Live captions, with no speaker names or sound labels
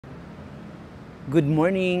Good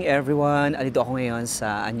morning everyone! Andito ako ngayon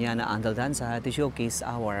sa Anyana, Antel, Tanza to showcase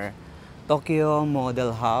our Tokyo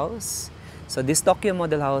model house. So this Tokyo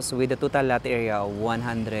model house with a total lot area of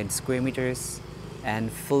 100 square meters and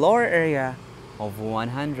floor area of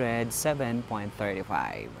 107.35.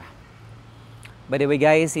 By the way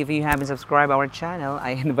guys, if you haven't subscribed our channel,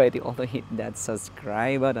 I invite you all to hit that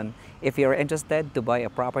subscribe button if you're interested to buy a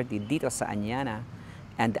property dito sa Anyana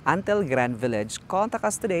and Antel Grand Village. Contact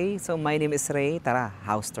us today. So my name is Ray. Tara,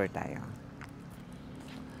 house tour tayo.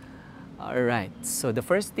 Alright, so the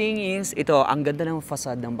first thing is, ito, ang ganda ng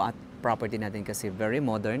facade ng property natin kasi very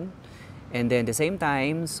modern. And then the same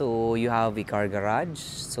time, so you have a car garage.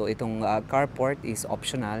 So itong carport is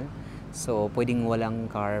optional. So pwedeng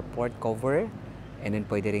walang carport cover. And then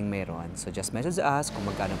pwede ring meron. So just message us kung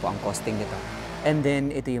magkano po ang costing nito. And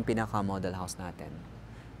then ito yung pinaka-model house natin.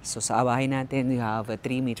 So sa bahay natin, we have a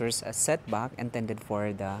 3 meters setback intended for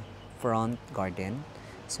the front garden.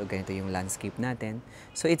 So ganito yung landscape natin.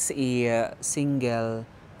 So it's a single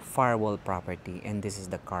firewall property and this is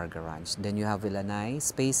the car garage. Then you have a Lanai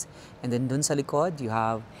space and then dun sa likod, you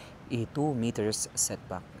have a 2 meters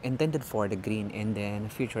setback intended for the green and then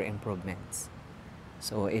future improvements.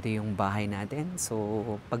 So ito yung bahay natin.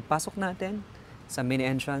 So pagpasok natin sa main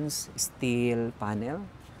entrance, steel panel.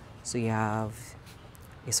 So you have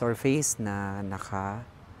a surface na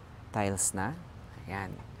naka-tiles na.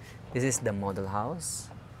 Ayan. This is the model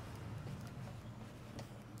house.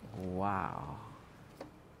 Wow!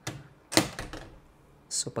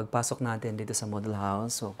 So pagpasok natin dito sa model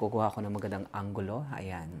house, so kukuha ako ng magandang angulo.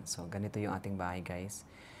 Ayan. So ganito yung ating bahay guys.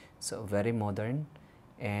 So very modern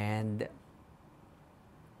and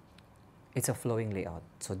it's a flowing layout.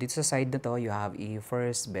 So dito sa side na to, you have a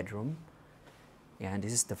first bedroom. Ayan,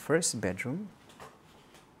 this is the first bedroom.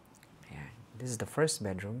 Ayan, this is the first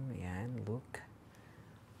bedroom. Ayan, look.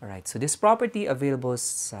 Alright, so this property available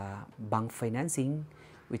sa bank financing,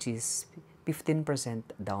 which is 15%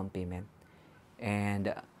 down payment.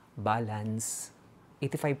 And balance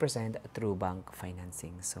 85% through bank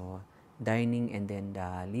financing. So dining and then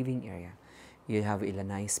the living area. You have a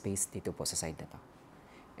nice space dito po sa side na to.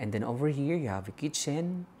 And then over here, you have a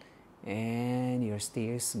kitchen and your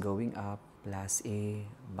stairs going up plus a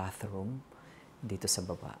bathroom dito sa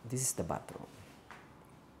baba. This is the bathroom.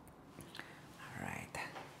 Alright.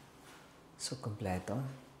 So, kompleto.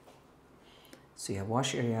 So, you have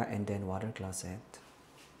wash area and then water closet.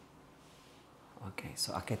 Okay,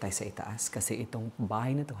 so akit tayo sa itaas kasi itong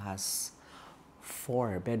bahay na to has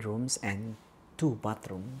 4 bedrooms and 2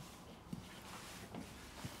 bathrooms.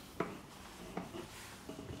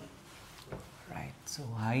 So,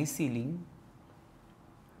 high ceiling.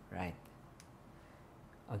 Right.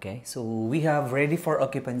 Okay, so we have ready for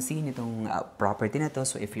occupancy nitong property na to.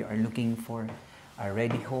 So, if you are looking for a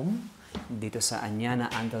ready home dito sa Anyana,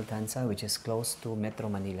 Antel, Tanza, which is close to Metro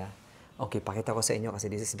Manila. Okay, pakita ko sa inyo kasi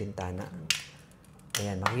this is bintana.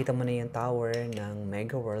 Ayan, makikita mo na yung tower ng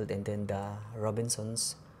Mega World and then the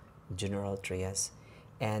Robinsons, General Trias,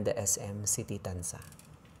 and the SM City Tanza.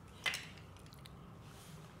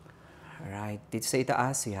 Alright, dito sa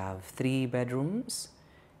itaas, you have 3 bedrooms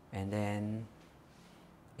and then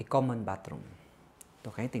a common bathroom.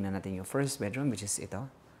 Okay, tingnan natin yung first bedroom, which is ito.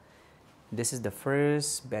 This is the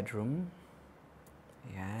first bedroom.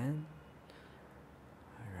 Ayan.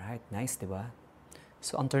 Alright, nice, diba?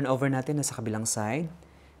 So, ang turnover natin nasa kabilang side.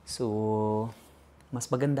 So,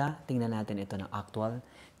 mas maganda, tingnan natin ito ng actual.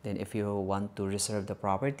 Then, if you want to reserve the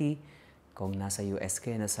property, kung nasa US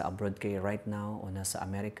kayo, nasa abroad kayo right now, o nasa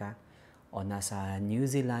Amerika, o nasa New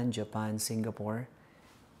Zealand, Japan, Singapore,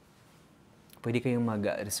 pwede kayong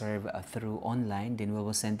mag-reserve through online. Then we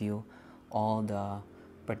will send you all the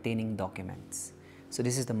pertaining documents. So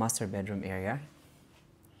this is the master bedroom area.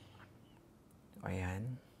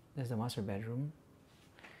 Ayan. This is the master bedroom.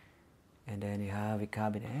 And then you have a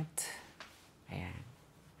cabinet. Ayan.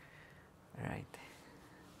 Alright.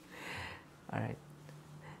 Alright.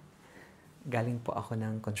 Galing po ako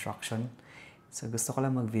ng construction. So, gusto ko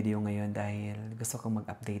lang mag-video ngayon dahil gusto kong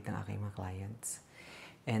mag-update ng aking mga clients.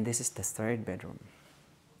 And this is the third bedroom.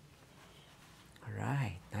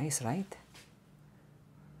 Alright. Nice, right?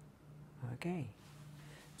 Okay.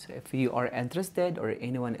 So, if you are interested or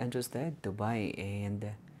anyone interested to buy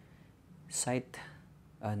and site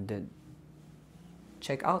and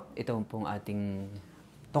check out itong pong ating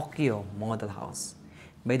Tokyo model house.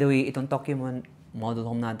 By the way, itong Tokyo model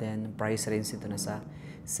home natin, price range ito na sa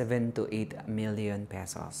 7 to 8 million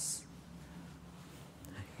pesos.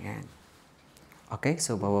 Ayan. Okay,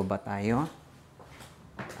 so bababa tayo.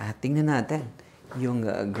 Tingnan natin yung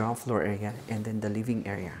ground floor area and then the living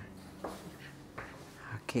area.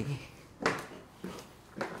 Okay.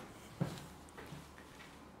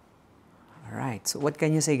 right, so what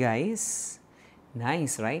can you say, guys?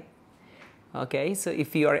 Nice, right? Okay, so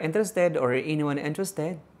if you are interested or anyone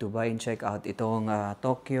interested to buy and check out itong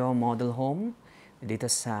Tokyo model home dito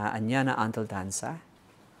sa Anyana, Antel, Tanza,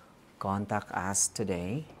 contact us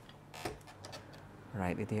today.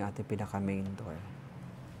 Right, ito yung ating pinaka main door.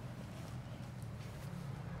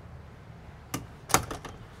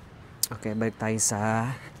 Okay, balik tayo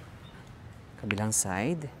sa kabilang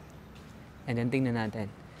side. And then tingnan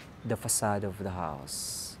natin the facade of the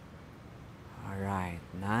house. Alright,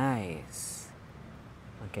 nice.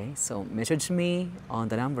 Okay, so message me on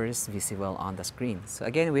the numbers visible on the screen. So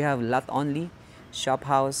again, we have lot only, shop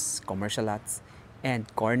house, commercial lots, and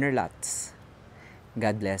corner lots.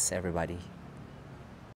 God bless everybody.